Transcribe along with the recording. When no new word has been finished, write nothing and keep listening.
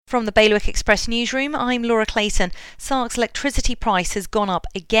From the Bailiwick Express newsroom, I'm Laura Clayton. Sark's electricity price has gone up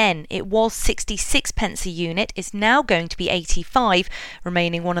again. It was 66 pence a unit. It's now going to be 85,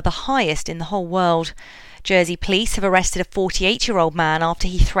 remaining one of the highest in the whole world. Jersey police have arrested a 48-year-old man after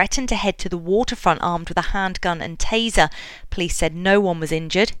he threatened to head to the waterfront armed with a handgun and taser. Police said no one was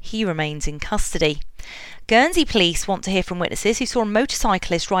injured. He remains in custody. Guernsey police want to hear from witnesses who saw a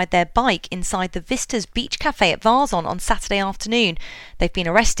motorcyclist ride their bike inside the Vistas Beach Cafe at Varzon on Saturday afternoon. They've been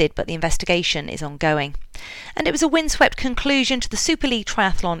arrested, but the investigation is ongoing. And it was a windswept conclusion to the Super League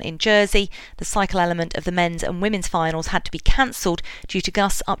Triathlon in Jersey. The cycle element of the men's and women's finals had to be cancelled due to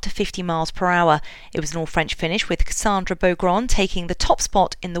gusts up to 50 miles per hour. It was an all-French finish with Cassandra Beaugrand taking the top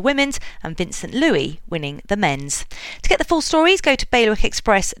spot in the women's and Vincent Louis winning the men's. To get the full stories, go to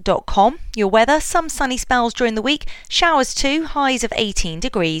bailiwickexpress.com. Your weather, some sunny spells during the week, showers too, highs of 18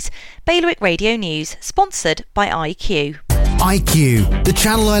 degrees. Bailiwick Radio News, sponsored by iQ. iQ, the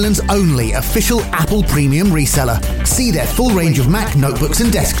Channel Islands' only official Apple premium reseller. See their full range of Mac notebooks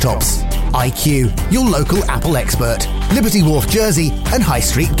and desktops. iQ, your local Apple expert. Liberty Wharf, Jersey and High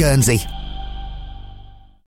Street, Guernsey.